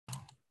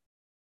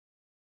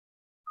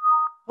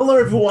Hello,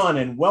 everyone,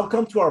 and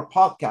welcome to our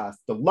podcast,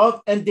 The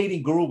Love and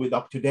Dating Guru with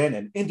Dr. Dan,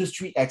 an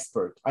industry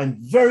expert. I'm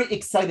very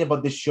excited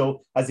about this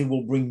show as it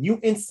will bring new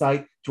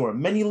insight to our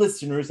many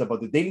listeners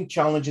about the dating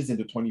challenges in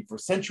the 21st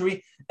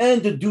century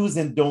and the do's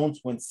and don'ts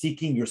when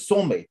seeking your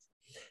soulmate.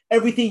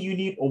 Everything you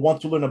need or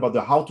want to learn about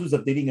the how-tos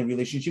of dating and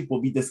relationship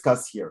will be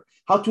discussed here.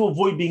 How to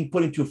avoid being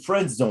put into a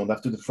friend zone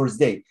after the first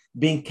date,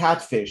 being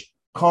catfished,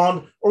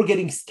 conned, or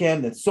getting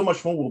scammed, and so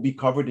much more will be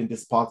covered in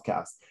this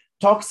podcast.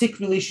 Toxic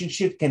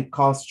relationship can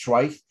cause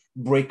strife,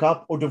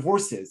 breakup, or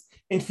divorces.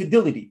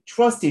 Infidelity,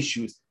 trust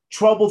issues,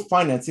 troubled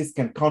finances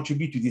can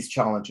contribute to these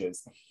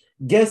challenges.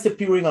 Guests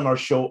appearing on our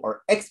show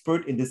are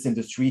experts in this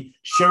industry,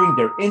 sharing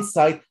their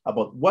insight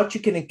about what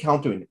you can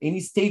encounter in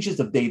any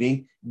stages of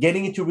dating,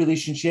 getting into a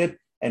relationship,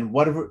 and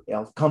whatever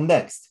else come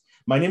next.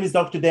 My name is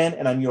Dr. Dan,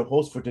 and I'm your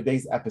host for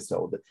today's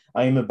episode.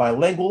 I am a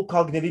bilingual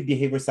cognitive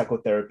behavior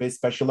psychotherapist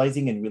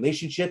specializing in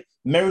relationship,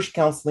 marriage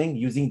counseling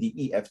using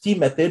the EFT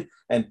method,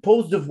 and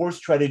post-divorce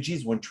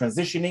strategies when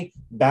transitioning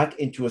back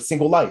into a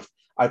single life.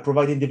 I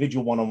provide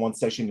individual one-on-one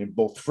sessions in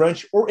both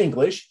French or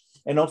English,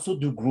 and also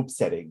do group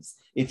settings.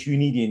 If you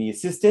need any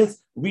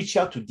assistance, reach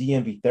out to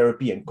DMV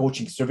Therapy and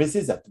Coaching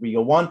Services at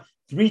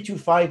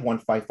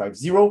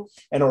 301-325-1550,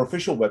 and our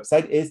official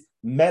website is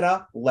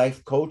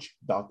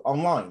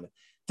metalifecoach.online.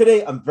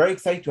 Today, I'm very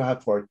excited to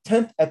have for our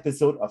 10th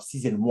episode of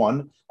season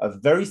 1 a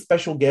very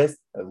special guest,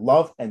 a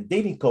love and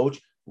dating coach,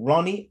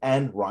 Ronnie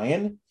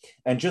Ryan.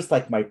 And just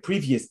like my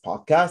previous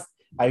podcast,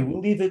 I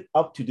will leave it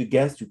up to the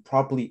guests to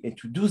properly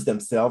introduce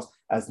themselves,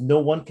 as no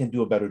one can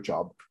do a better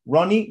job.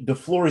 Ronnie, the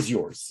floor is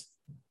yours.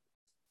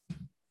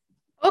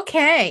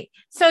 Okay.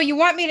 So you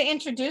want me to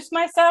introduce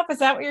myself? Is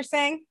that what you're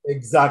saying?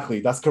 Exactly.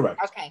 That's correct.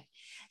 Okay.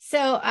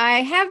 So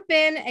I have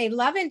been a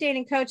love and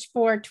dating coach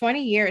for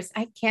 20 years.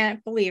 I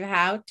can't believe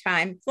how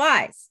time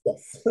flies.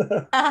 Yes.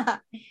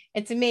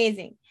 It's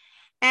amazing.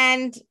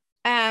 And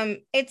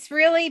it's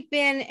really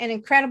been an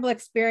incredible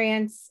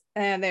experience.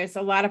 There's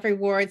a lot of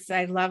rewards.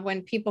 I love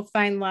when people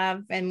find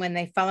love, and when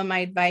they follow my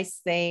advice,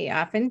 they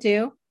often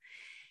do,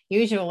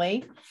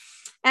 usually.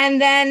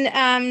 And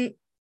then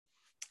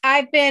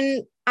I've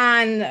been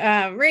on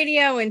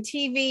radio and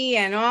TV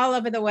and all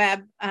over the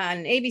web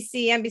on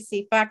ABC,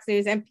 NBC, Fox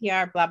News,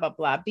 NPR, blah, blah,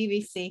 blah,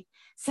 BBC.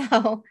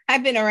 So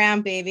I've been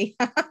around, baby.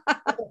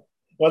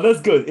 Well,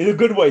 that's good. In a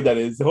good way, that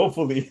is,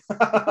 hopefully.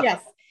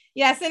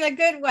 Yes, in a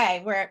good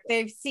way, where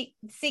they seek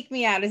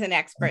me out as an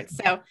expert.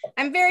 So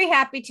I'm very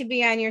happy to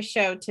be on your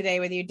show today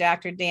with you,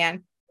 Dr.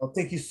 Dan. Well,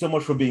 thank you so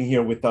much for being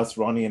here with us,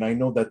 Ronnie. And I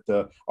know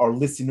that our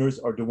listeners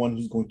are the one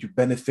who's going to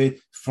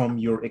benefit from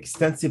your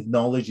extensive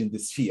knowledge in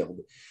this field.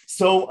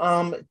 So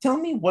tell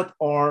me, what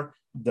are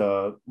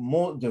the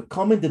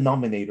common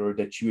denominator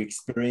that you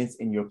experience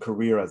in your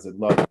career as a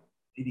love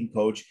dating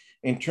coach,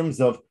 in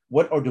terms of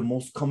what are the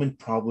most common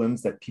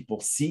problems that people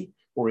see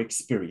or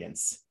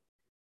experience?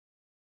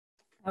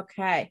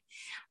 Okay.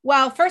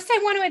 Well, first I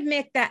want to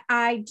admit that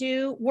I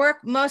do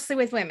work mostly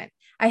with women.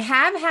 I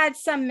have had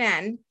some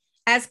men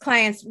as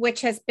clients,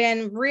 which has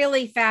been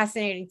really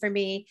fascinating for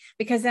me,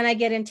 because then I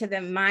get into the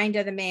mind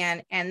of the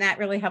man, and that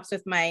really helps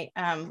with my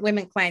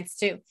women clients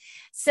too.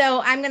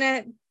 So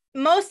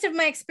most of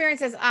my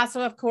experience is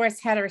also, of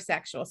course,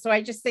 heterosexual. So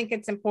I just think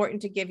it's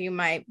important to give you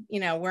my,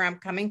 where I'm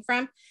coming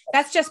from.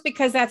 That's just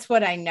because that's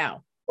what I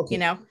know, Okay.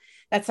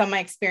 That's how my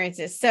experience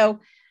is. So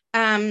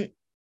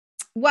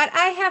what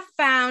I have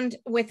found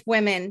with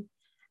women,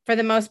 for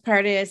the most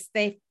part, is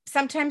they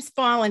sometimes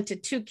fall into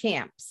two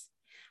camps.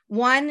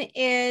 One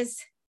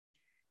is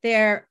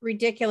they're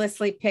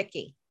ridiculously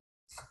picky.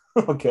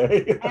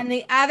 Okay. And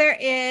the other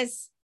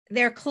is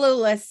they're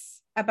clueless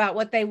about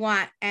what they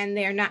want, and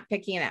they're not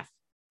picky enough.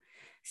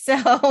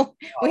 So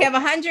we have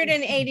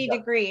 180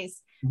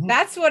 degrees. Mm-hmm.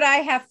 That's what I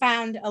have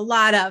found a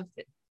lot of.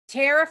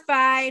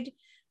 Terrified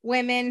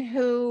women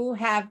who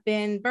have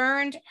been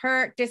burned,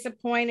 hurt,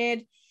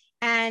 disappointed,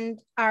 and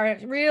are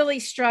really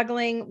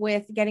struggling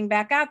with getting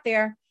back out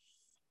there.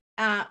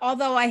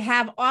 Although I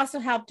have also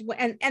helped,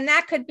 and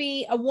that could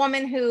be a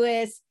woman who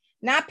is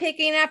not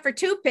picky enough or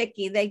too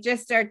picky. They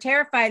just are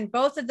terrified. And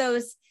both of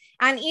those,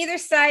 on either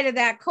side of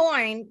that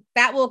coin,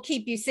 that will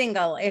keep you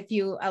single if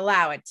you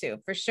allow it to,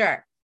 for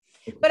sure.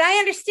 But I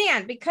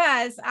understand,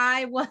 because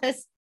I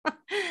was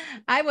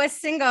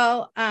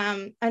single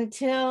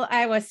until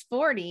I was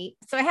 40.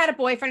 So I had a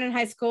boyfriend in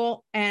high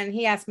school, and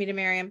he asked me to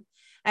marry him.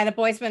 I had a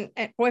boyfriend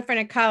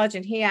in college,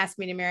 and he asked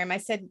me to marry him. I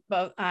said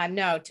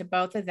no to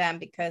both of them,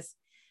 because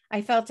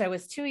I felt I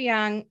was too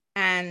young,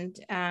 and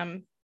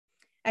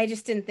I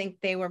just didn't think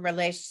they were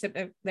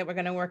relationships that were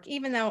going to work,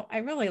 even though I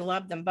really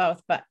loved them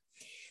both. But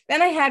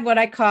then I had what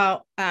I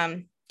call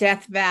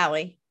Death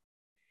Valley.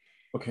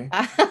 Okay.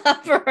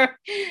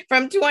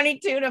 From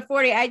 22 to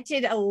 40, I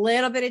did a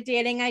little bit of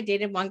dating. I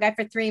dated one guy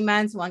for 3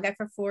 months, one guy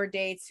for 4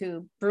 dates,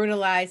 who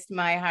brutalized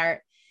my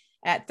heart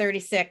at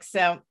 36.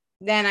 So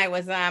then I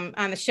was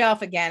on the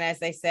shelf again, as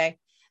they say.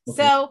 Okay.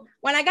 So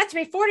when I got to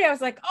be 40, I was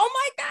like, oh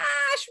my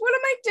gosh, what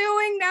am I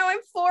doing? Now I'm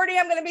 40.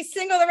 I'm going to be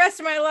single the rest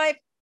of my life.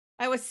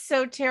 I was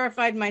so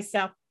terrified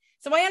myself.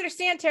 So I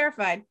understand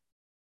terrified.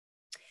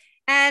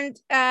 And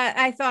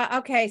I thought,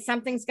 okay,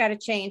 something's got to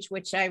change,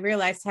 which I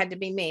realized had to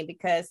be me,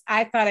 because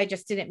I thought I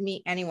just didn't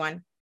meet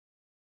anyone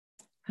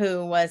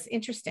who was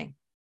interesting.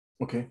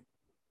 Okay.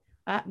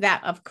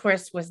 That, of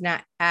course, was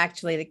not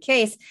actually the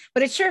case,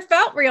 but it sure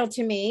felt real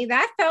to me.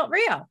 That felt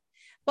real.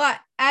 But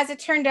as it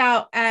turned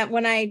out,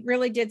 when I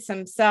really did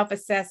some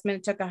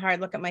self-assessment, took a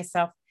hard look at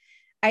myself,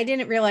 I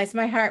didn't realize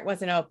my heart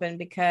wasn't open,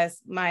 because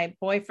my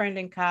boyfriend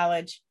in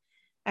college,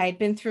 I had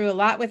been through a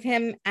lot with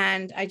him,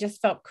 and I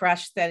just felt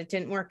crushed that it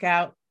didn't work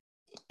out.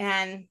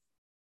 And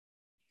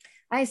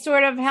I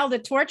sort of held a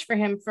torch for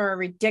him for a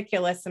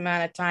ridiculous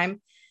amount of time,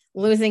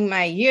 losing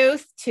my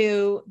youth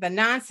to the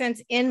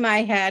nonsense in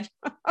my head.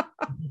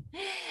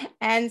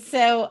 And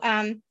so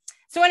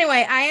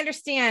anyway, I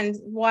understand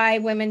why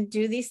women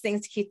do these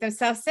things to keep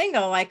themselves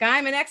single. Like,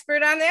 I'm an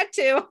expert on that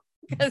too,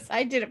 because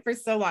I did it for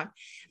so long.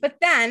 But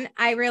then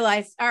I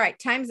realized, all right,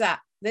 time's up.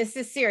 This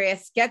is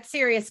serious. Get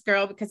serious,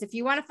 girl, because if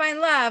you want to find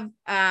love,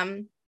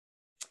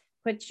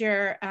 put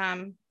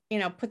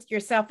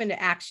yourself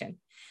into action.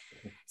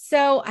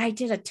 So I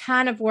did a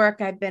ton of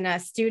work. I've been a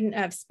student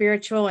of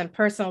spiritual and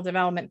personal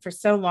development for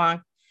so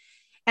long.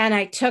 And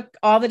I took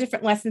all the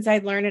different lessons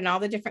I'd learned in all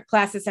the different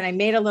classes, and I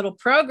made a little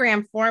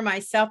program for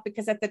myself,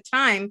 because at the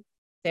time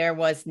there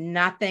was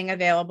nothing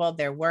available.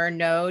 There were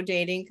no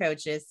dating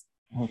coaches.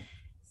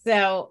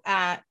 So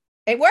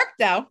it worked,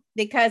 though,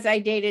 because I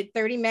dated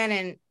 30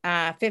 men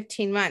in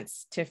 15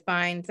 months to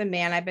find the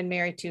man I've been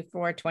married to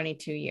for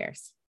 22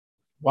 years.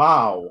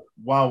 Wow.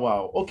 Wow.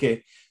 Wow.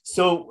 Okay.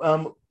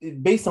 So,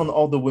 based on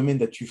all the women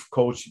that you've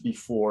coached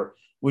before,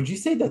 would you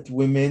say that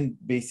women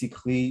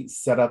basically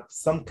set up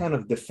some kind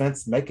of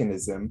defense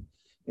mechanism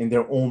in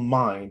their own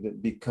mind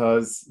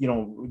because,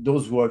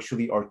 those who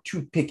actually are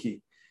too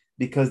picky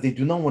because they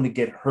do not want to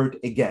get hurt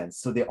again.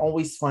 So they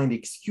always find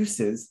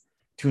excuses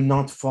to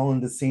not fall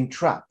in the same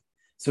trap.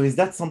 So is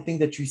that something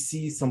that you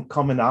see some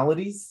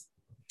commonalities?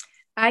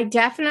 I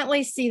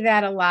definitely see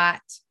that a lot.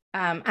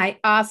 I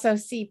also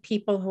see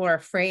people who are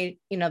afraid,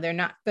 they're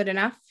not good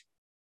enough,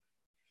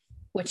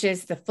 which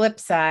is the flip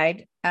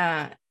side.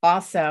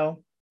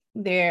 Also,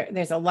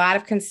 there's a lot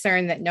of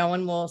concern that no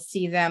one will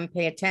see them,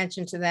 pay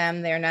attention to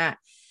them. They're not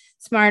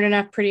smart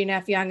enough, pretty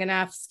enough, young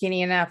enough,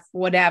 skinny enough,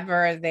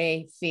 whatever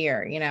they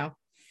fear.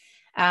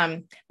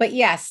 But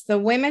yes, the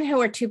women who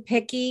are too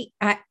picky,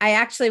 I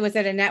actually was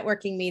at a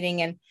networking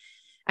meeting, and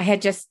I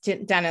had just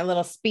done a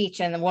little speech,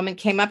 and the woman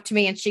came up to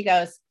me and she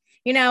goes,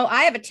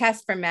 I have a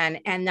test for men,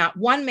 and not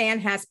one man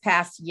has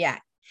passed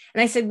yet.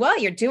 And I said, well,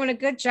 you're doing a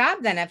good job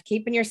then of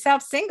keeping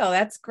yourself single.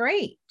 That's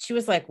great. She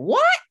was like,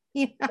 what?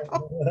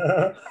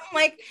 I'm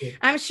like,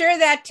 I'm sure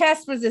that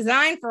test was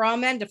designed for all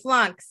men to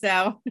flunk.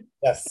 So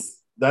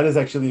Yes, that is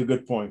actually a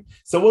good point.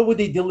 So, what would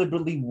they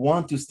deliberately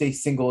want to stay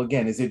single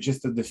again? Is it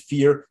just the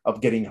fear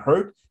of getting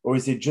hurt, or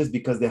is it just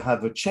because they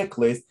have a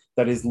checklist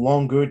that is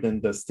longer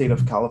than the state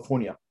of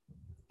California?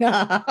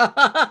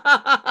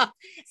 That's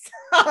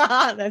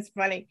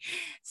funny.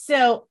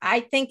 So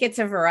I think it's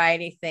a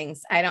variety of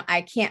things.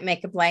 I can't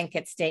make a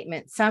blanket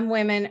statement. Some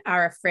women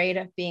are afraid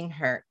of being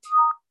hurt.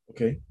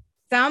 Okay.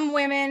 Some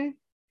women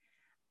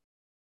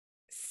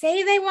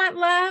say they want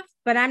love,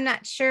 but I'm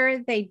not sure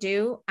they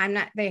do.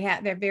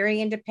 They're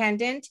very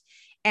independent,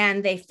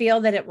 and they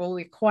feel that it will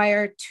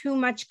require too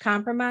much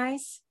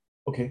compromise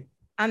Okay.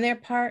 on their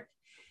part.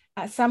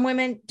 Some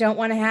women don't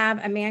want to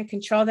have a man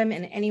control them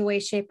in any way,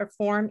 shape, or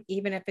form,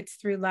 even if it's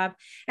through love.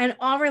 And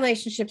all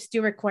relationships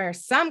do require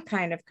some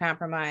kind of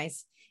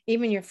compromise.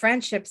 Even your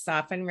friendships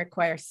often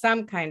require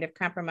some kind of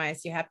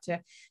compromise. You have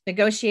to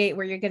negotiate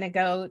where you're going to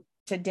go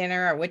to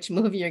dinner, or which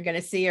movie you're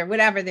going to see, or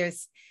whatever.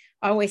 There's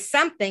always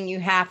something you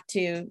have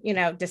to,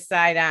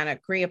 decide on,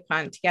 agree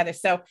upon together.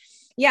 So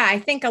yeah, I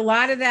think a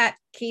lot of that,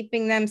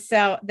 keeping them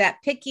so that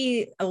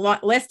picky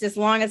list as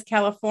long as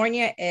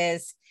California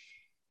is,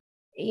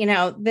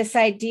 this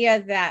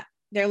idea that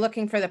they're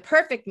looking for the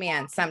perfect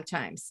man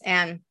sometimes.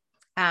 And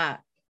I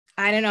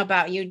don't know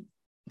about you,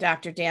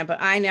 Dr. Dan,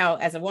 but I know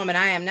as a woman,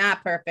 I am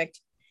not perfect.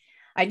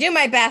 I do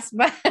my best,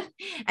 but,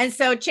 and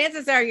so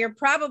chances are you're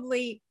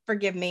probably,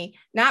 forgive me,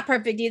 not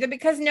perfect either,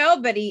 because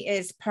nobody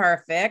is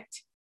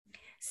perfect.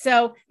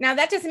 So now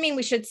that doesn't mean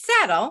we should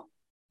settle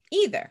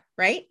either,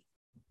 right?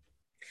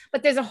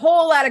 But there's a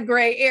whole lot of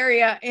gray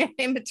area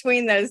in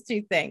between those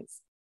two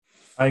things.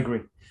 I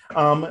agree.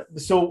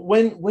 So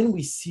when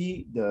we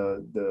see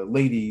the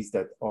ladies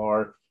that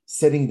are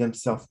setting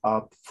themselves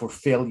up for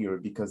failure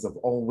because of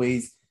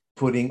always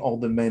putting all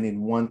the men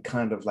in one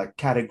kind of like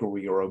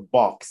category or a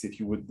box, if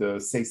you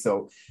would say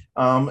so,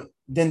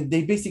 then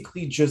they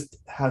basically just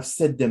have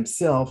set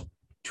themselves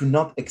to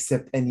not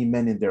accept any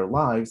men in their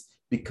lives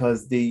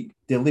because they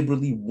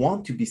deliberately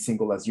want to be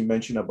single, as you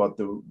mentioned about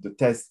the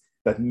test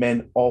that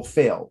men all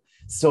fail.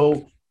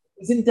 So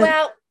isn't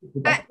that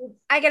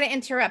I got to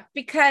interrupt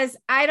because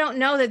I don't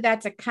know that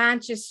that's a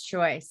conscious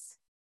choice.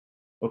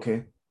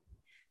 Okay.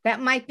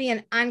 That might be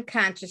an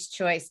unconscious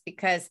choice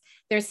because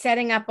they're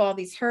setting up all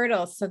these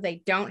hurdles so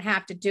they don't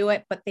have to do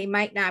it, but they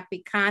might not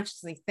be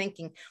consciously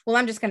thinking, well,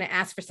 I'm just going to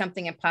ask for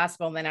something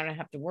impossible and then I don't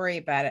have to worry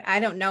about it. I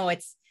don't know.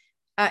 It's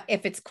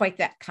if it's quite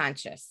that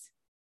conscious.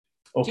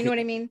 Okay. Do you know what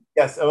I mean?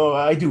 Yes. Oh,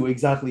 I do.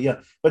 Exactly. Yeah.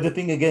 But the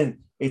thing again,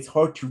 it's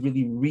hard to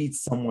really read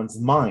someone's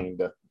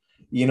mind.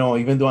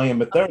 Even though I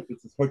am a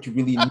therapist, it's hard to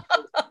really know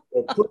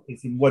their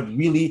purpose and what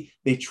really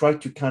they try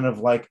to kind of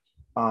like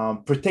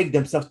protect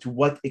themselves to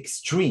what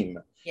extreme.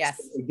 Yes.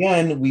 So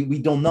again, we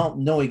do not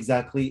know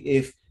exactly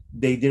if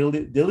they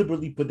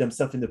deliberately put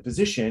themselves in a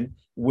position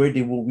where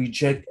they will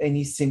reject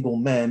any single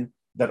man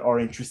that are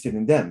interested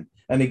in them.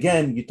 And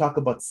again, you talk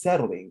about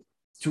settling.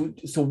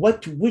 So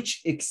what to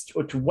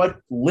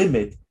what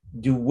limit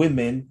do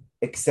women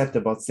accept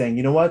about saying,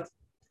 you know what,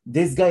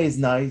 this guy is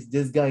nice,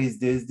 this guy is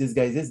this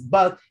guy is this,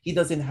 but he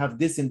doesn't have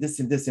this and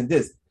this and this and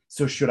this.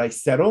 So should I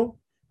settle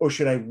or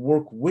should I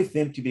work with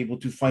him to be able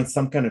to find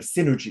some kind of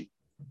synergy?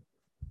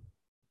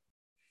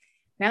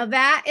 Now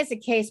that is a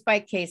case by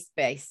case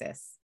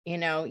basis.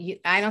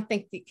 I don't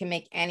think you can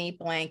make any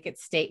blanket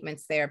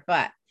statements there,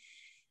 but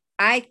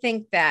I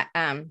think that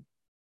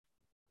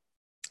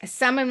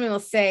someone will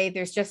say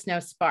there's just no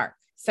spark.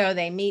 So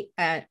they meet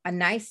a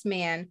nice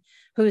man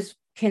who's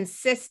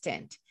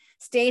consistent,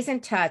 stays in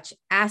touch,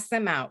 asks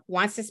them out,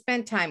 wants to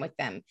spend time with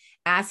them,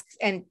 asks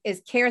and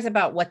cares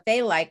about what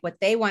they like, what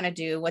they want to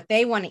do, what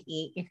they want to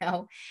eat,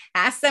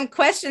 asks them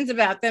questions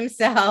about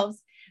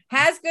themselves,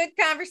 has good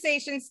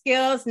conversation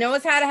skills,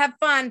 knows how to have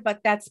fun,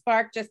 but that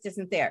spark just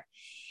isn't there.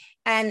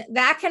 And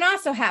that can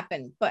also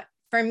happen. But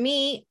for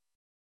me,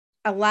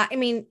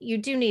 you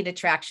do need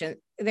attraction.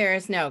 There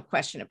is no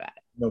question about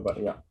it.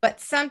 Nobody, yeah. But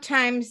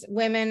sometimes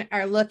women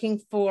are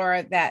looking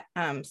for that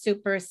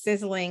super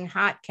sizzling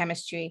hot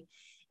chemistry.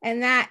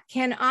 And that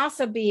can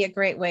also be a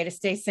great way to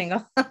stay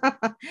single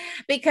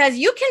because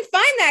you can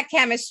find that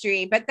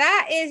chemistry, but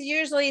that is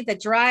usually the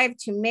drive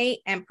to mate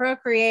and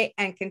procreate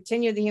and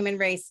continue the human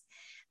race.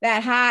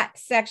 That hot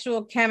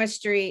sexual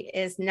chemistry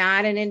is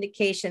not an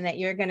indication that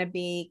you're going to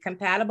be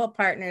compatible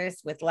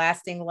partners with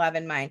lasting love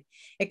in mind.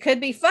 It could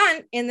be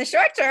fun in the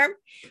short term,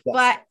 yes,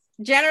 but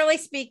generally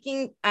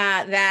speaking,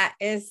 that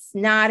is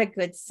not a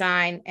good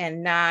sign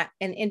and not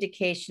an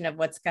indication of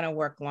what's going to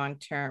work long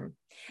term.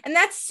 And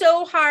that's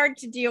so hard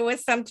to deal with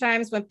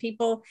sometimes when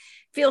people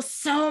feel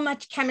so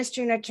much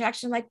chemistry and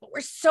attraction, like, but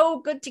we're so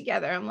good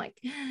together. I'm like,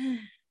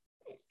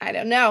 I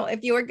don't know.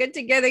 If you were good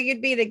together,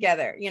 you'd be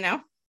together,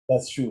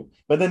 That's true.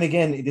 But then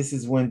again, this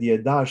is when the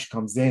adage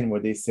comes in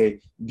where they say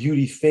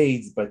beauty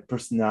fades, but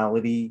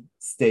personality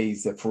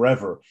stays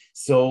forever.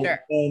 So sure,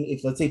 and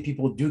if, let's say,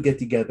 people do get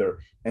together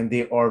and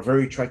they are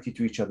very attracted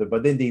to each other,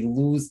 but then they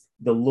lose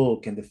the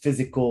look and the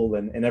physical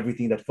and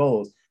everything that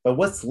follows. But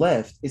what's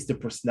left is the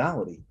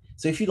personality.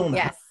 So if you don't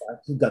have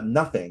that, you've got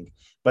nothing.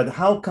 But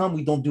how come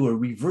we don't do a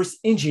reverse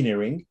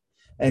engineering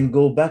and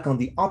go back on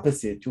the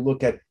opposite to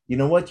look at, you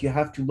know what, you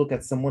have to look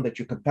at someone that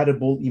you're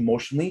compatible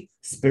emotionally,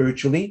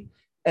 spiritually,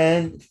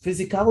 and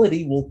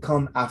physicality will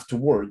come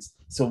afterwards.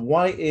 So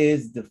why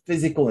is the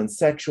physical and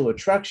sexual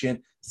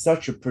attraction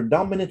such a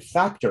predominant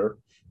factor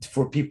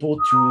for people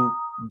to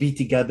be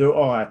together?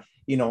 Or,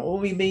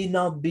 we may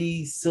not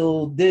be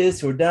so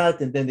this or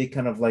that, and then they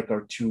kind of like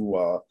are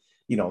too,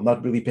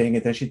 not really paying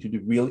attention to the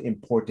real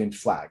important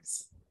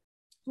flags.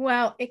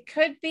 Well, it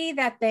could be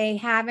that they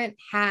haven't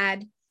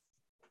had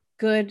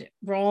good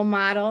role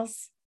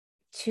models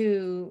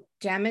to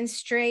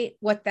demonstrate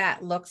what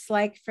that looks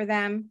like for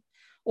them,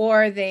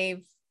 or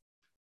they've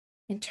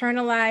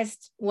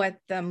internalized what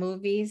the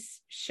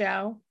movies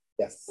show,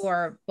 yes,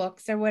 or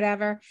books or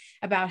whatever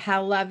about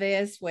how love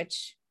is,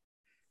 which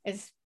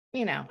is,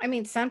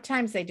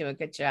 sometimes they do a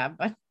good job,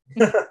 but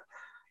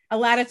a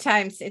lot of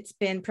times it's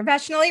been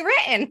professionally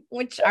written,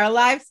 which our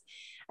lives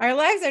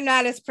are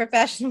not as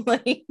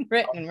professionally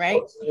written,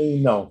 right?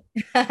 No.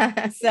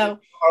 So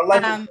our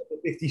life is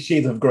 50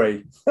 Shades of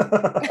Grey.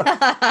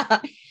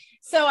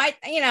 So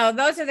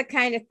those are the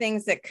kind of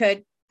things that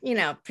could,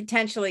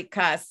 potentially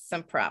cause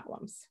some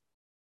problems.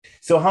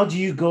 So how do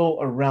you go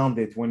around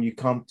it when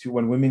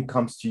women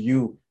comes to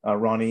you,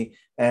 Ronnie,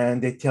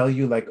 and they tell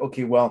you like,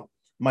 okay, well,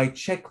 my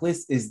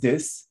checklist is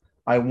this.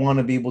 I want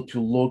to be able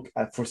to look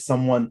for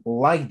someone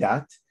like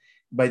that.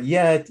 But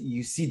yet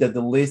you see that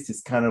the list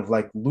is kind of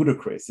like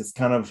ludicrous. It's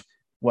kind of,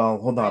 well,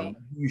 hold on. Right.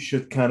 You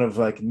should kind of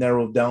like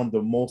narrow down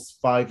the most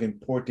 5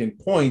 important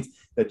points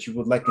that you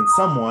would like in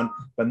someone,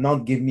 but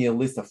not give me a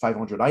list of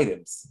 500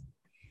 items.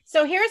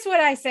 So here's what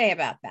I say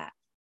about that.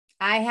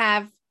 I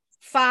have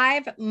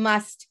 5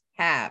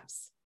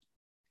 must-haves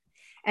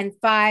and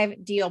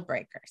 5 deal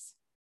breakers.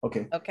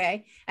 Okay.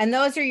 Okay. And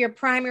those are your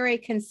primary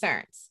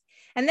concerns.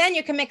 And then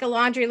you can make a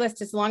laundry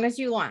list as long as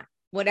you want,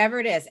 whatever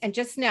it is. And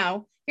just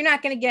know you're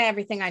not going to get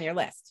everything on your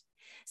list.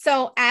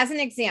 So as an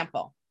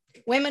example,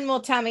 women will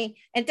tell me,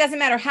 it doesn't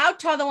matter how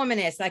tall the woman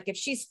is. Like if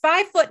she's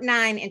 5'9"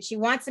 and she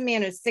wants a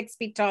man who's 6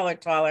 feet tall or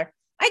taller,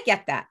 I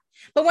get that.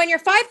 But when you're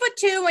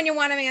 5'2", when you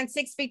want a man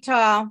 6 feet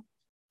tall,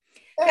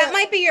 that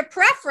might be your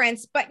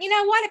preference. But you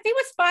know what? If he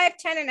was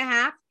 5'10" and a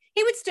half,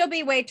 he would still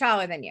be way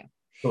taller than you.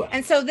 Correct.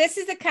 And so this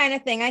is the kind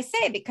of thing I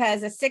say,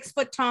 because a 6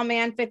 foot tall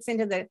man fits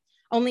into the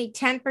only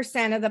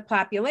 10% of the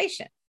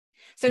population.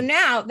 So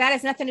now that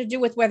has nothing to do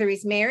with whether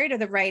he's married or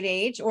the right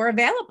age or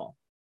available.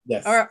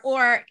 Yes. or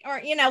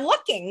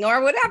looking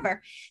or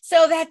whatever.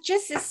 So that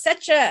just is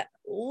such a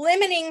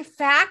limiting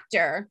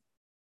factor.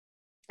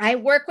 I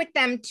work with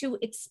them to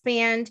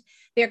expand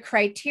their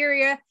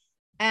criteria.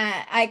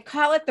 I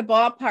call it the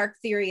ballpark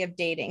theory of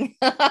dating.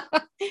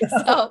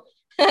 so,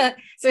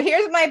 so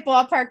here's my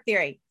ballpark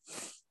theory.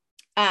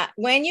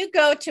 When you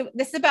go to,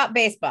 this is about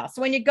baseball.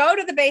 So when you go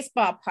to the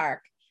baseball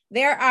park,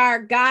 there are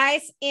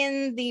guys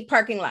in the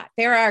parking lot.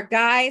 There are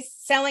guys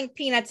selling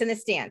peanuts in the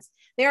stands.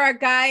 There are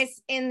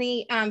guys in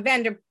the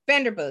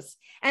vendor booths,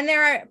 and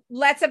there are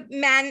lots of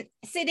men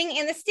sitting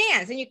in the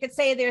stands. And you could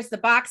say there's the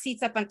box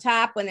seats up on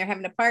top when they're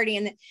having a party,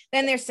 and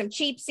then there's some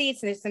cheap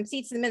seats, and there's some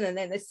seats in the middle, and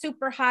then the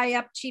super high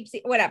up cheap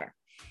seat, whatever.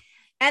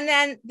 And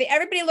then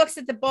everybody looks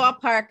at the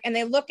ballpark, and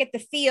they look at the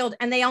field,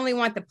 and they only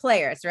want the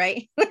players,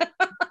 right?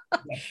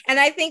 And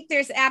I think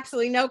there's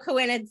absolutely no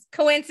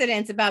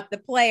coincidence about the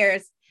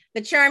players,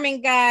 the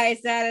charming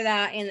guys,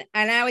 and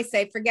I always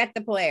say, forget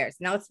the players.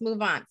 Now let's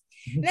move on.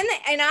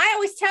 And I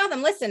always tell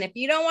them, listen, if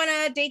you don't want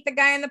to date the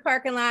guy in the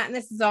parking lot, and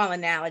this is all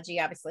analogy,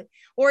 obviously,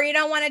 or you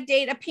don't want to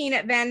date a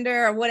peanut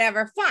vendor or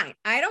whatever, fine.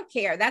 I don't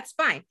care. That's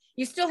fine.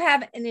 You still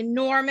have an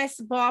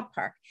enormous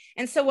ballpark.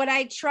 And so what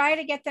I try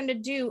to get them to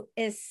do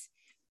is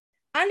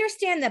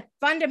understand the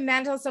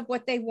fundamentals of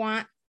what they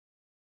want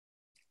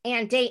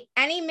and date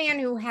any man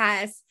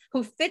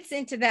who fits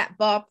into that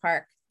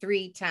ballpark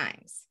 3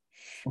 times.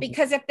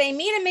 Because if they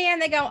meet a man,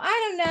 they go,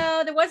 I don't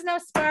know, there was no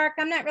spark,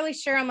 I'm not really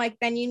sure. I'm like,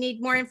 then you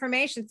need more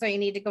information. So you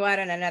need to go out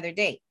on another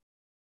date.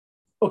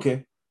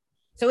 Okay.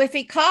 So if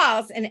he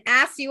calls and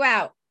asks you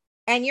out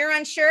and you're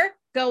unsure,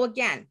 go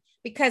again,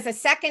 because a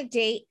second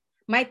date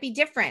might be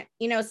different.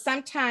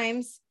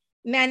 Sometimes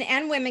men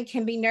and women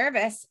can be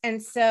nervous.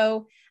 And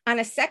so on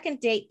a second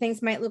date,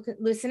 things might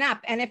loosen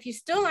up. And if you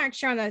still aren't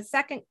sure on the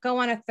second, go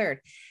on a third.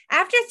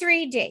 After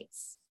 3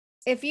 dates,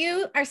 if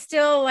you are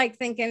still like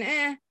thinking,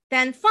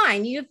 then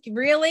fine. You've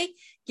really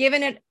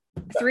given it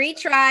 3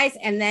 tries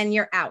and then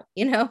you're out,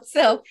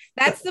 So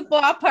that's the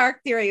ballpark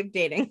theory of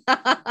dating.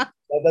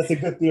 That's a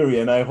good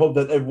theory. And I hope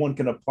that everyone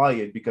can apply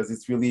it because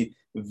it's really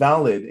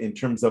valid in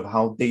terms of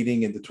how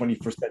dating in the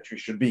 21st century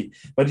should be.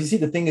 But you see,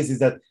 the thing is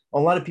that a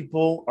lot of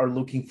people are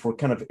looking for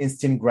kind of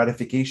instant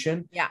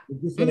gratification. Yeah. They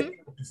just want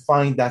to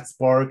find that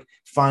spark,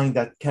 find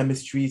that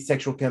chemistry,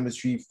 sexual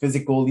chemistry,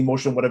 physical,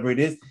 emotional, whatever it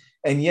is.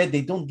 And yet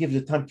they don't give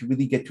the time to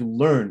really get to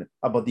learn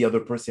about the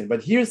other person.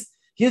 But here's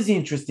the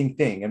interesting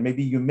thing, and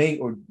maybe you may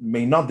or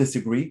may not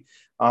disagree.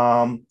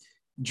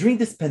 During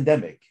this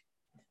pandemic,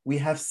 we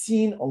have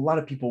seen a lot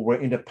of people where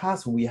in the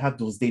past, when we have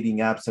those dating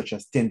apps such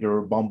as Tinder,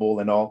 Bumble,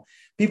 and all,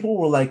 people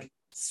were like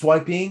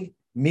swiping,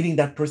 meeting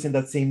that person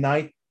that same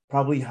night,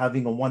 probably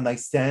having a one-night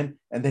stand,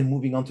 and then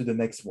moving on to the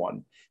next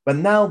one. But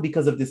now,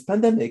 because of this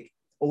pandemic,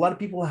 a lot of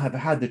people have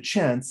had the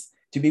chance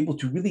to be able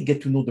to really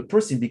get to know the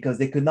person because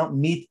they could not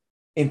meet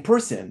in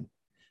person.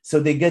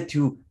 So they get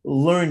to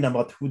learn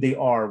about who they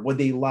are, what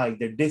they like,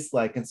 their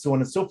dislike, and so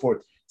on and so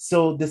forth.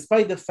 So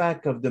despite the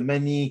fact of the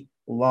many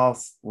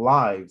lost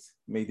lives,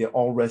 may they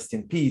all rest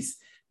in peace,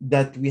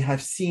 that we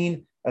have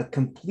seen a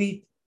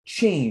complete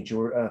change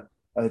or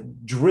a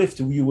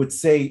drift, we would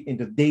say, in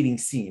the dating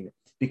scene,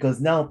 because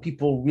now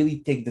people really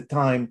take the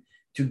time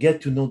to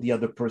get to know the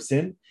other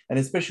person. And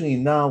especially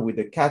now with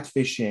the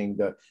catfishing,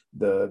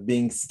 the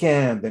being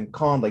scammed and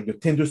conned, like the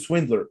Tinder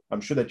swindler,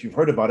 I'm sure that you've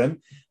heard about him.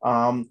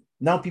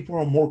 Now people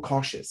are more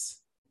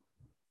cautious.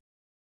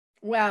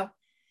 Well,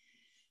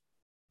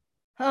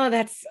 oh,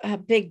 that's a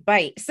big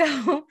bite.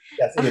 So,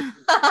 yes, it is.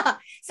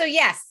 So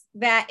yes,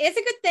 that is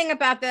a good thing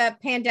about the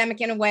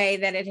pandemic in a way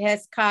that it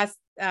has caused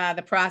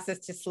the process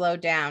to slow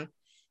down.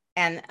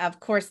 And of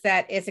course,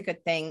 that is a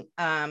good thing.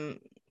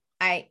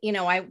 I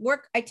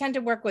tend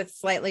to work with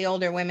slightly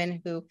older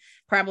women who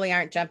probably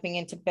aren't jumping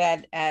into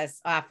bed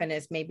as often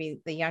as maybe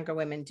the younger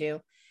women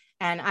do.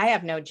 And I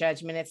have no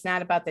judgment. It's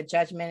not about the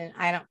judgment.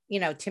 I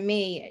don't, to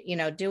me,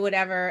 do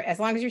whatever, as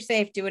long as you're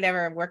safe, do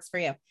whatever works for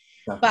you.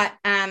 Yeah. But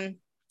I'm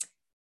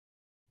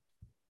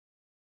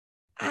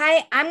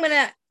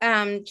going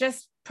to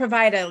just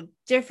provide a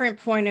different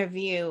point of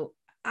view.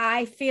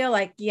 I feel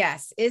like,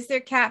 yes, is there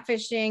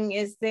catfishing?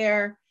 Is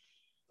there,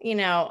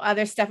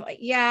 other stuff?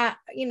 Yeah,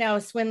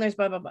 swindlers,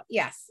 blah, blah, blah.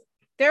 Yes,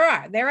 there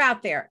are. They're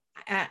out there.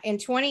 In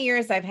 20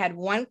 years, I've had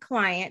one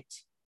client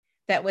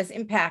that was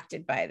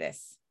impacted by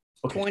this.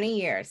 Okay. 20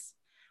 years.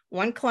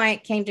 One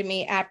client came to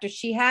me after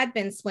she had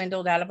been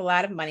swindled out of a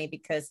lot of money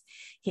because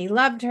he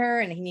loved her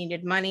and he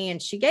needed money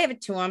and she gave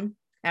it to him.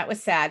 That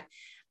was sad.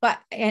 But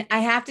I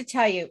have to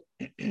tell you,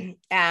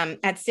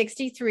 at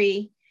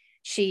 63,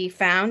 she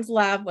found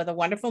love with a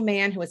wonderful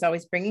man who was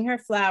always bringing her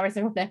flowers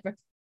and whatever.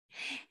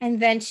 And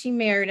then she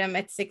married him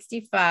at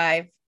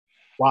 65.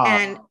 Wow.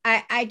 And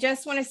I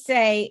just want to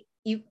say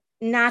you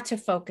not to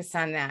focus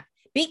on that.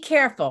 Be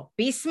careful,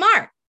 be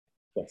smart,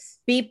 yes.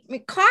 Be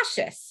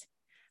cautious.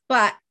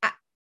 But,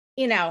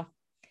 and don't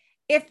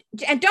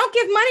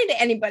give money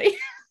to anybody.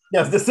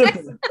 Yes, the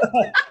simple.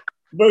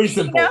 Very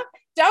simple.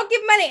 Don't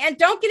give money, and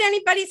don't get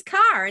anybody's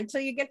car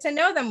until you get to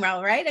know them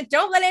well, right? And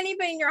don't let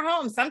anybody in your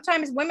home.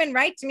 Sometimes women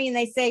write to me and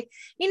they say,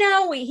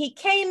 he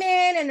came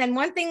in and then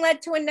one thing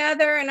led to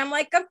another. And I'm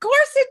like, of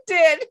course it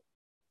did.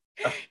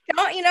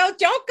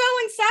 Don't go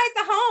inside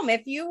the home.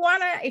 If you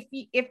want to,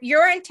 if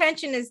your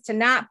intention is to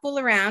not fool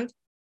around,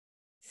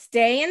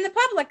 stay in the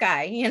public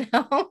eye, and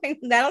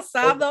that'll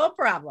solve the whole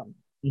problem.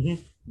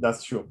 Mm-hmm.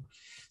 That's true.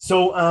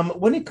 So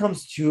when it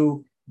comes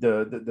to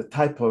the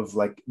type of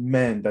like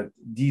men that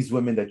these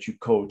women that you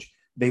coach,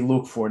 they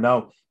look for.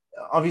 Now,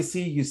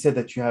 obviously you said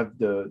that you have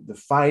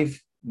the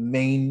five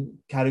main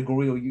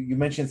category, or you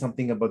mentioned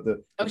something about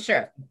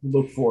sure,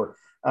 look for,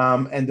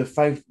 and the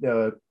five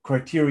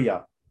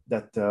criteria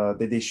that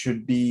they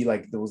should be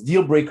like those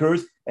deal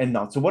breakers and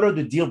not. So what are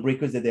the deal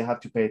breakers that they have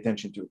to pay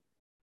attention to?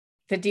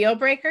 The deal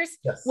breakers?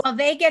 Yes. Well,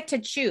 they get to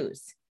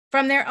choose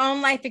from their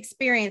own life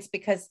experience,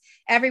 because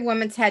every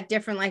woman's had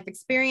different life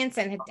experience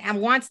and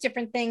wants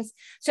different things.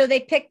 So they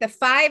pick the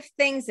five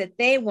things that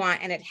they want,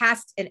 and it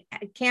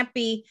can't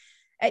be,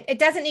 it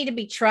doesn't need to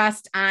be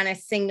trust,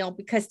 honest, signal,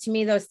 because to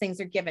me, those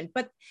things are given,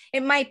 but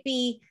it might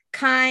be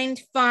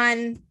kind,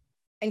 fun,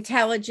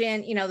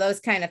 intelligent, those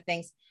kind of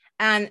things.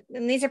 And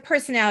these are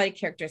personality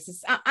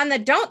characteristics. On the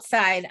don't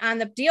side, on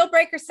the deal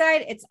breaker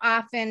side, it's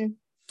often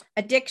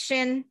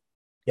addiction.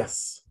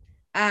 Yes.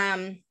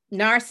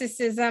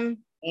 Narcissism.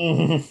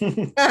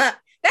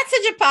 That's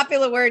such a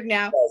popular word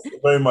now. Yes,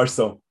 very much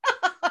so.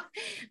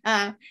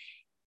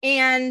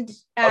 And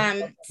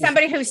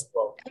somebody who's,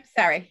 I'm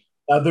sorry.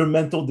 Other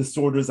mental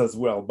disorders as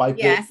well. Bipolar.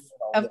 Yes,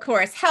 of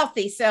course.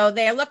 Healthy. So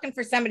they're looking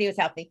for somebody who's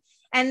healthy.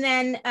 And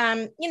then,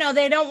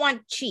 they don't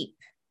want cheap.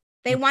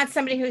 They want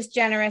somebody who's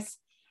generous.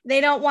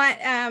 They don't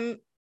want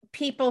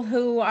people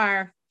who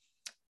are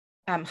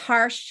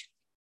harsh,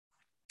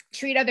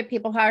 treat other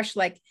people harsh,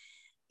 like,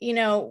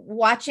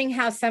 watching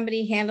how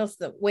somebody handles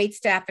the wait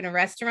staff in a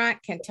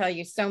restaurant can tell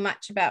you so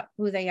much about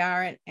who they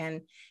are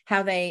and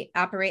how they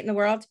operate in the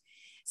world.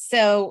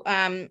 So,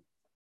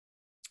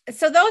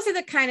 so those are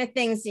the kind of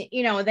things,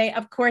 they,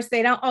 of course,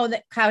 they don't,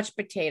 the couch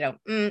potato.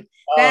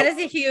 That is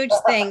a huge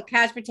thing.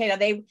 Couch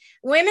potato.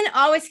 Women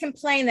always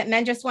complain that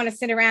men just want to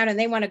sit around and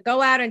they want to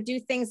go out and do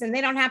things, and they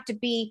don't have to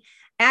be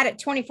at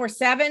it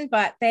 24/7,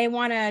 but they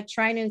want to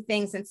try new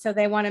things. And so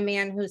they want a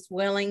man who's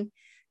willing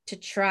to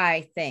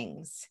try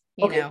things.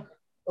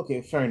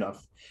 Okay, fair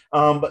enough.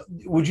 But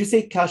would you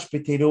say couch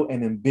potato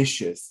and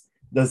ambitious?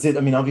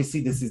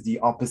 Obviously this is the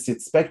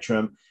opposite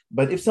spectrum,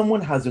 but if someone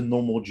has a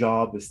normal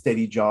job, a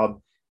steady job,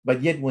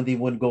 but yet when they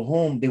want to go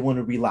home, they want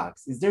to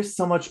relax, is there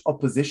so much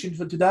opposition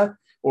to that?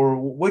 Or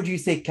what do you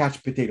say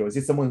couch potato? Is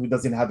it someone who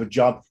doesn't have a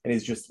job and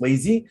is just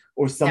lazy,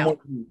 or someone?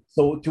 No.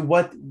 So to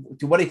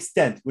what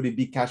extent would it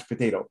be couch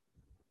potato?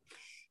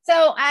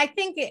 So I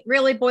think it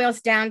really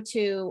boils down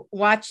to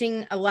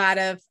watching a lot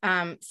of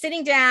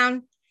sitting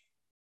down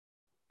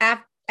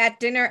at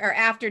dinner or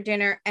after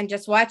dinner and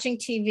just watching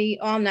TV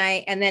all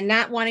night, and then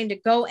not wanting to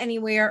go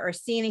anywhere or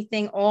see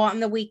anything all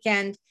on the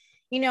weekend.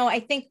 I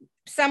think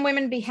some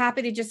women be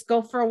happy to just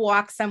go for a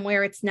walk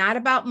somewhere. It's not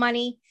about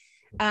money.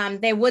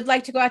 They would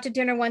like to go out to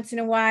dinner once in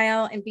a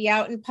while and be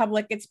out in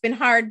public. It's been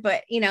hard,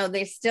 but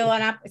they're still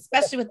on,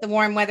 especially with the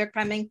warm weather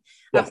coming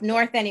up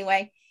north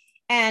anyway.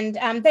 And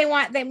they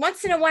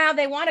once in a while,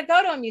 they want to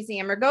go to a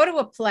museum or go to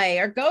a play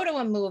or go to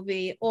a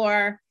movie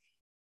or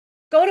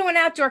go to an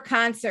outdoor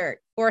concert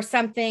or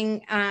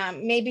something,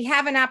 maybe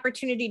have an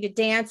opportunity to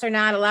dance or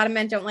not. A lot of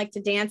men don't like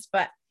to dance,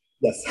 but,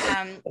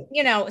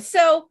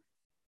 so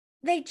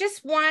they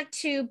just want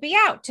to be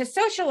out, to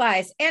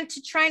socialize and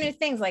to try new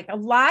things. Like a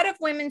lot of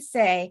women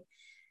say,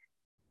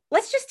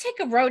 let's just take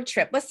a road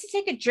trip. Let's just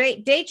take a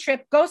day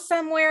trip, go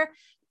somewhere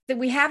that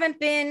we haven't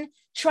been,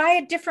 try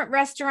a different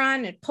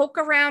restaurant and poke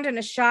around in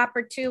a shop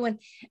or two. And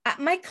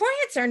my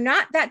clients are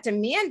not that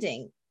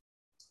demanding.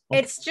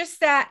 Okay. It's just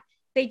that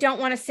they don't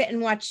want to sit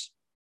and watch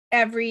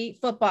every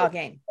football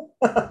game.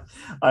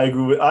 I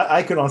agree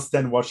I can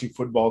understand watching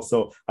football,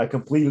 so I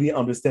completely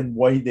understand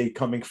why they're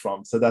coming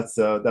from. So that's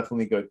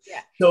definitely good.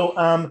 Yeah.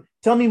 So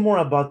tell me more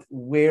about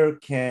where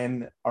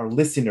can our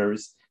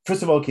listeners,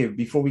 first of all, okay,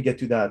 before we get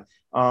to that,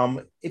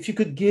 if you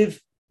could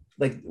give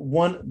like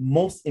one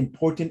most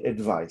important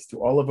advice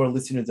to all of our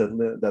listeners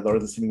that are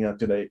listening out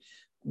today,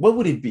 what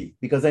would it be?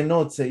 Because I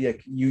know it's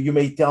you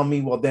may tell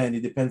me, well, then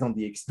it depends on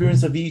the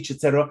experience of each,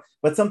 etc.,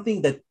 but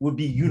something that would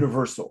be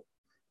universal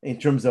in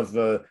terms of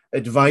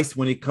advice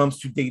when it comes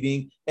to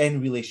dating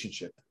and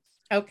relationship.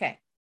 Okay.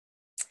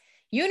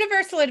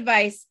 Universal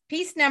advice,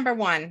 piece number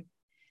one,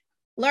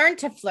 learn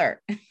to flirt.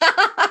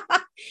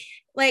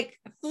 Like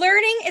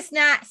flirting is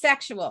not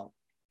sexual.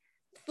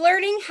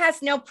 Flirting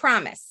has no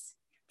promise.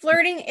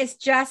 Flirting is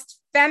just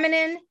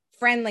feminine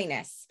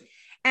friendliness.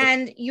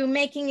 And you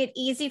making it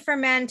easy for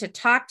men to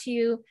talk to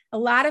you. A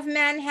lot of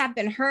men have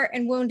been hurt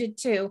and wounded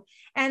too.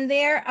 And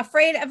they're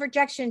afraid of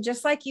rejection,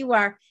 just like you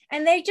are.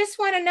 And they just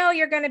want to know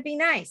you're going to be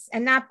nice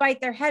and not bite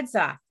their heads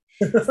off.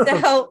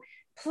 So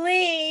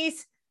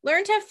please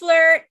learn to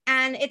flirt.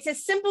 And it's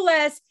as simple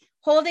as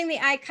holding the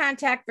eye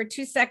contact for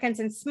 2 seconds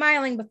and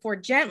smiling before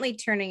gently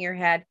turning your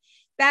head.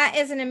 that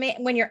is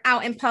when you're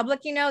out in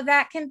public,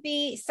 that can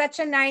be such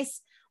a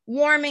nice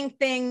warming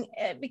thing,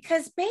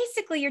 because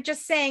basically you're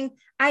just saying,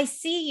 I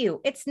see you.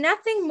 It's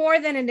nothing more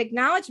than an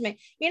acknowledgement.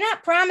 You're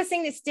not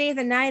promising to stay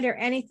the night or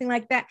anything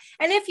like that.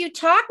 And if you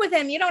talk with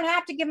him, you don't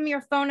have to give him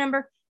your phone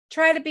number.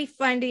 Try to be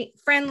friendly,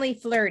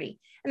 flirty.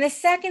 And the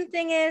second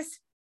thing is,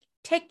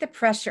 take the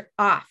pressure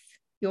off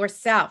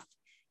yourself,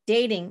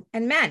 dating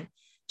and men.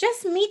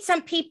 Just meet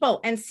some people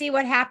and see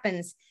what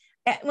happens.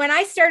 When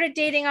I started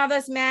dating all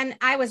those men,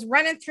 I was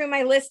running through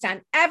my list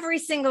on every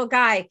single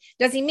guy.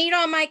 Does he meet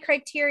all my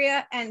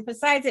criteria? And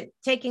besides it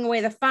taking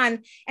away the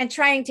fun and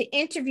trying to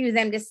interview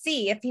them to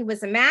see if he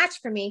was a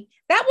match for me,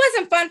 that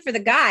wasn't fun for the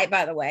guy,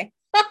 by the way.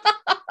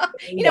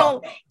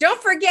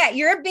 Don't forget,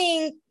 you're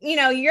being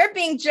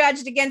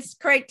judged against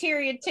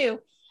criteria too.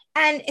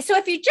 And so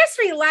if you just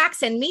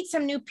relax and meet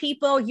some new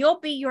people,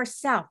 you'll be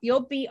yourself.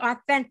 You'll be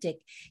authentic.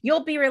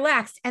 You'll be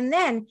relaxed. And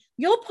then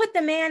you'll put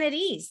the man at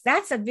ease.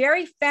 That's a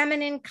very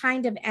feminine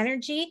kind of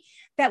energy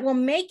that will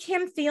make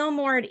him feel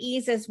more at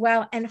ease as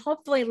well. And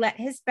hopefully let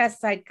his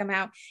best side come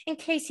out in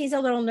case he's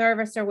a little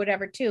nervous or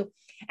whatever too.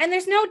 And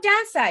there's no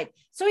downside.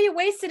 So you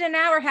wasted an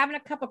hour having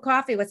a cup of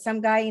coffee with some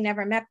guy you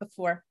never met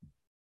before.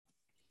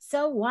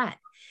 So what?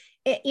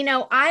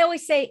 I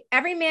always say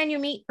every man you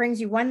meet brings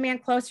you one man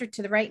closer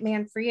to the right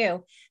man for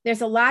you.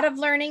 There's a lot of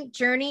learning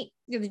journey.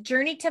 The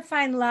journey to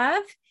find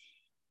love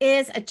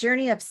is a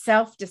journey of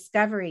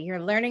self-discovery.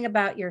 You're learning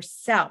about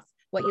yourself,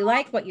 what you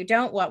like, what you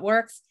don't, what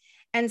works.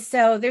 And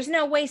so there's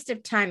no waste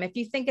of time. If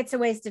you think it's a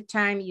waste of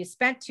time, you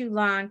spent too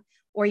long,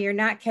 or you're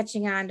not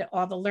catching on to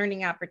all the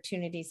learning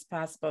opportunities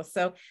possible.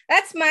 So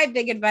that's my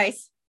big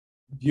advice.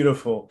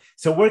 Beautiful.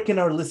 So where can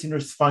our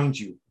listeners find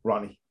you,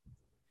 Ronnie?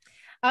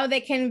 Oh,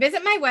 they can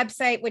visit my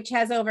website, which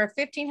has over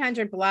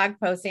 1,500 blog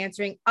posts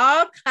answering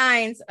all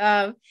kinds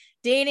of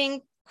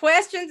dating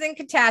questions and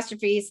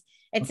catastrophes.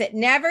 It's at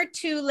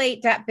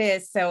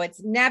nevertoolate.biz. So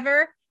it's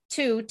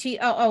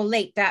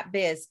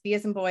never2late.biz. B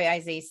as in boy,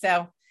 IZ.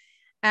 So,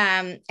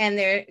 and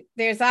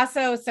there's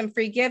also some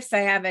free gifts. I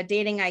have a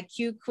dating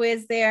IQ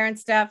quiz there and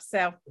stuff.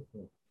 So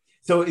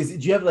do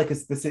you have like a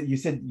specific, you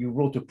said you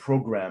wrote a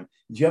program.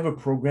 Do you have a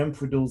program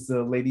for those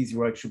ladies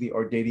who actually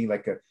are dating,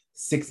 like a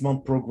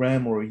 6-month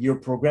program or a year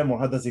program, or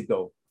how does it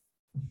go?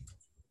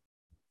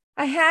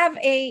 I have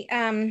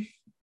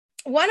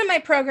one of my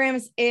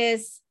programs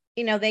is,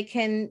 they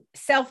can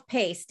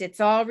self-paced. It's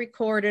all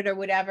recorded or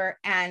whatever.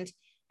 And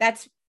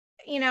that's,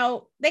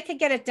 they could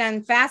get it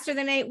done faster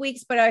than 8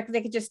 weeks, but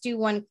they could just do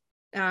one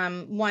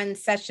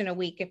session a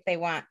week if they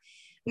want.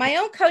 My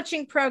own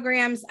coaching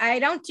programs, I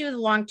don't do the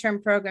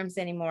long-term programs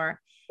anymore.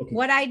 Okay.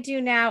 What I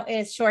do now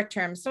is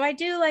short-term. So I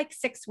do like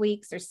 6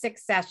 weeks or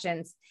 6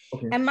 sessions.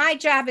 Okay. And my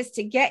job is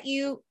to get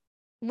you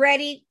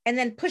ready and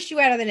then push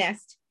you out of the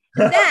nest.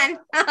 And then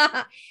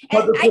I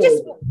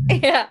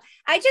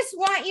just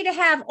want you to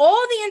have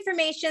all the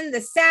information,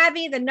 the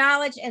savvy, the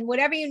knowledge, and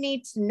whatever you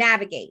need to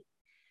navigate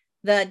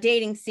the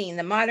dating scene,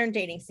 the modern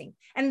dating scene.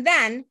 And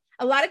then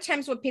a lot of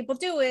times what people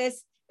do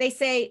is they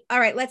say, all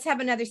right, let's have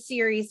another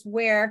series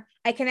where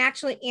I can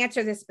actually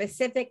answer the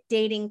specific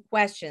dating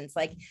questions.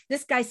 Like,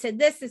 this guy said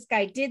this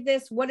guy did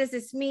this. What does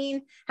this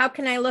mean? How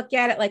can I look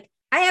at it? Like,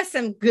 I have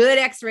some good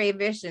x-ray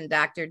vision,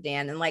 Dr.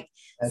 Dan. And like,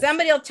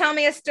 somebody will tell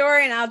me a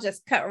story and I'll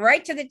just cut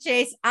right to the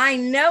chase. I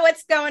know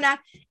what's going on.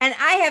 And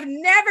I have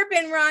never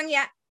been wrong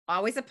yet.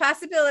 Always a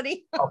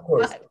possibility. Of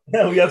course.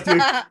 We have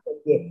to,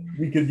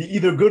 we could be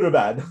either good or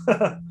bad.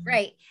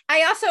 Right.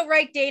 I also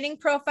write dating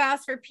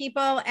profiles for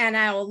people, and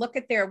I will look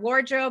at their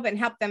wardrobe and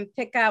help them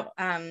pick out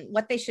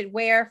what they should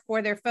wear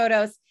for their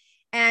photos,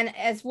 and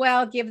as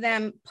well give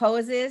them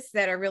poses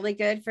that are really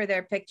good for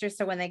their pictures.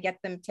 So when they get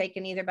them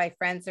taken either by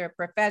friends or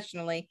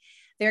professionally,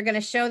 they're going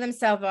to show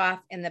themselves off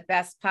in the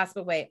best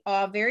possible way.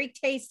 All very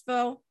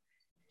tasteful,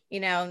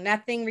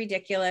 nothing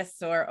ridiculous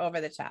or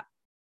over the top.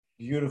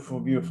 Beautiful,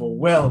 beautiful.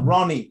 Well,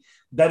 Ronnie,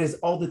 that is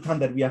all the time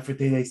that we have for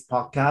today's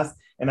podcast.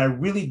 And I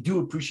really do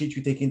appreciate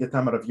you taking the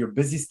time out of your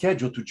busy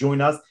schedule to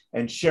join us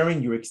and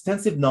sharing your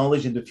extensive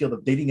knowledge in the field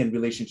of dating and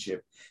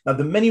relationship. Now,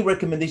 the many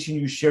recommendations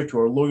you share to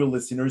our loyal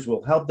listeners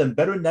will help them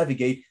better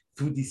navigate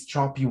through these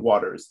choppy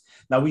waters.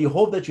 Now, we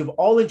hope that you've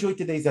all enjoyed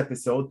today's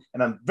episode,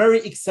 and I'm very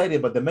excited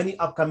about the many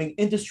upcoming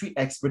industry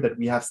experts that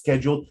we have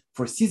scheduled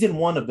for season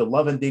 1 of the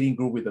Love and Dating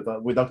Guru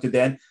with Dr.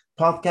 Dan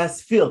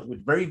podcast, filled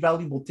with very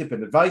valuable tips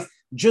and advice,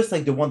 just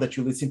like the one that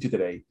you listened to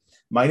today.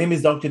 My name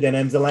is Dr. Dan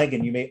Emzelang,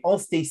 and you may all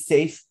stay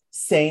safe,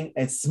 sane,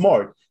 and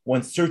smart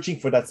when searching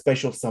for that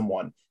special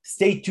someone.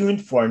 Stay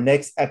tuned for our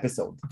next episode.